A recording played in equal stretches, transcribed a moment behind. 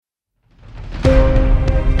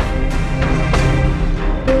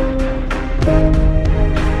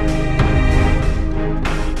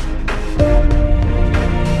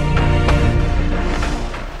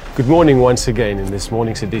Good morning once again in this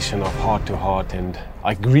morning's edition of Heart to Heart, and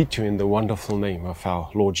I greet you in the wonderful name of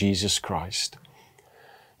our Lord Jesus Christ.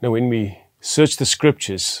 Now, when we search the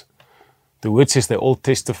scriptures, the word says they all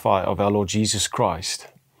testify of our Lord Jesus Christ.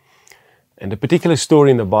 And a particular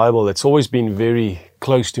story in the Bible that's always been very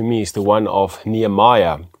close to me is the one of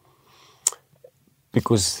Nehemiah.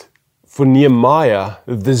 Because for Nehemiah,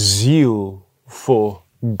 the zeal for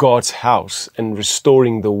God's house and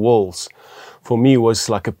restoring the walls for me was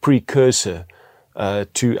like a precursor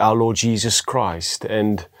to our Lord Jesus Christ.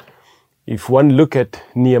 And if one look at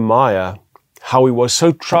Nehemiah, how he was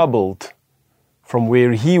so troubled from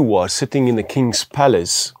where he was sitting in the king's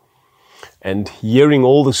palace and hearing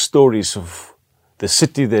all the stories of the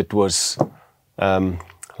city that was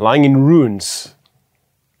lying in ruins,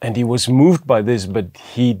 and he was moved by this, but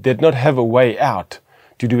he did not have a way out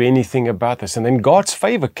to do anything about this. And then God's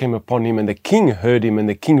favor came upon him, and the king heard him, and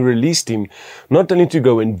the king released him not only to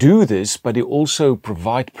go and do this, but he also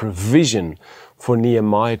provide provision for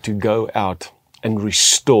Nehemiah to go out and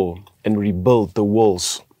restore and rebuild the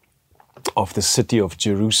walls of the city of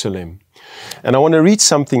Jerusalem. And I want to read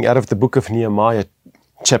something out of the book of Nehemiah,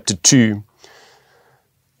 chapter 2.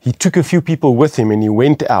 He took a few people with him and he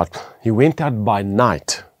went out. He went out by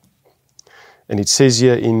night. And it says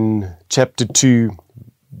here in chapter 2,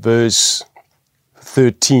 verse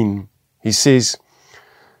 13, he says,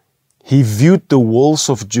 he viewed the walls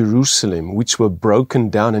of Jerusalem, which were broken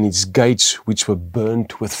down, and its gates, which were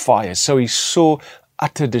burnt with fire. So he saw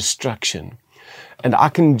utter destruction. And I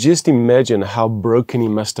can just imagine how broken he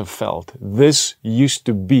must have felt. This used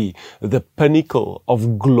to be the pinnacle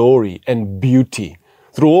of glory and beauty.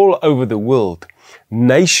 Through all over the world,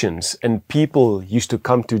 nations and people used to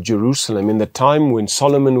come to Jerusalem. In the time when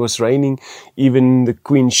Solomon was reigning, even the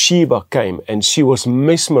Queen Sheba came, and she was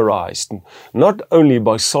mesmerized, not only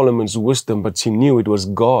by Solomon's wisdom, but she knew it was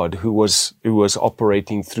God who was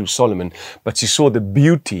operating through Solomon. But she saw the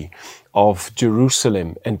beauty of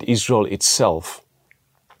Jerusalem and Israel itself.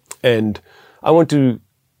 And I want to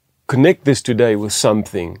connect this today with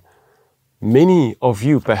something. Many of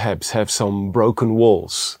you perhaps have some broken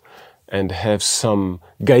walls and have some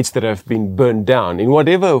gates that have been burned down in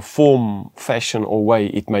whatever form, fashion or way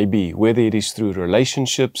it may be, whether it is through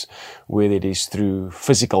relationships, whether it is through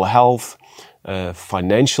physical health,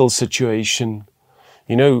 financial situation.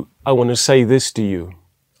 You know, I want to say this to you.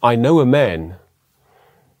 I know a man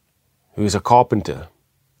who is a carpenter,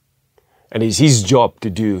 and it's his job to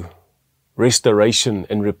do restoration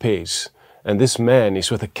and repairs. And this man is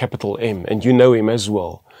with a capital M, and you know him as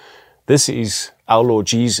well. This is our Lord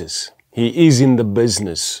Jesus. He is in the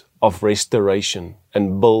business of restoration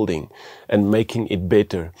and building and making it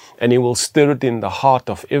better. And he will stir it in the heart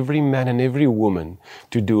of every man and every woman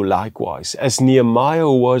to do likewise. As Nehemiah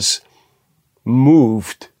was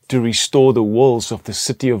moved to restore the walls of the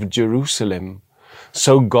city of Jerusalem,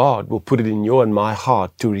 so God will put it in your and my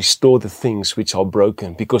heart to restore the things which are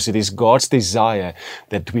broken, because it is God's desire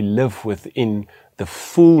that we live within the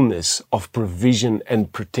fullness of provision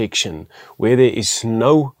and protection, where there is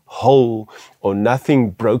no hole or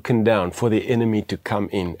nothing broken down for the enemy to come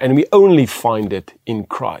in. And we only find it in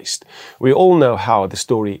Christ. We all know how the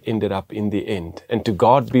story ended up in the end, and to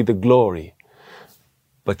God be the glory.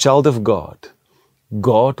 But child of God,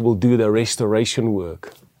 God will do the restoration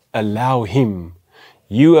work. Allow Him.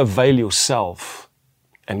 You avail yourself,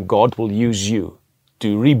 and God will use you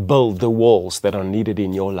to rebuild the walls that are needed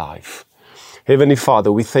in your life. Heavenly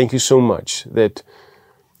Father, we thank you so much that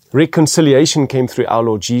reconciliation came through our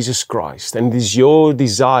Lord Jesus Christ, and it is your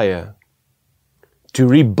desire to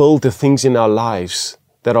rebuild the things in our lives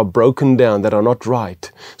that are broken down, that are not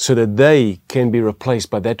right, so that they can be replaced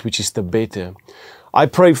by that which is the better. I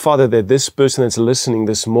pray, Father, that this person that's listening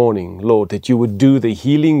this morning, Lord, that you would do the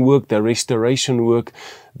healing work, the restoration work,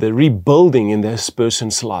 the rebuilding in this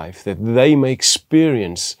person's life, that they may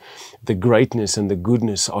experience the greatness and the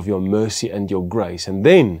goodness of your mercy and your grace. And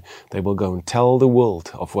then they will go and tell the world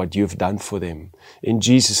of what you've done for them. In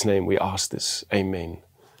Jesus' name we ask this. Amen.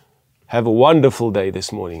 Have a wonderful day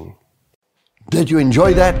this morning. Did you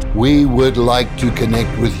enjoy that? We would like to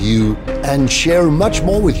connect with you and share much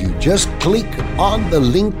more with you. Just click on the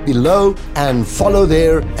link below and follow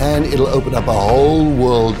there, and it'll open up a whole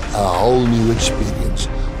world, a whole new experience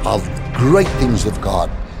of great things of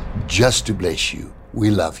God just to bless you.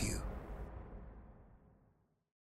 We love you.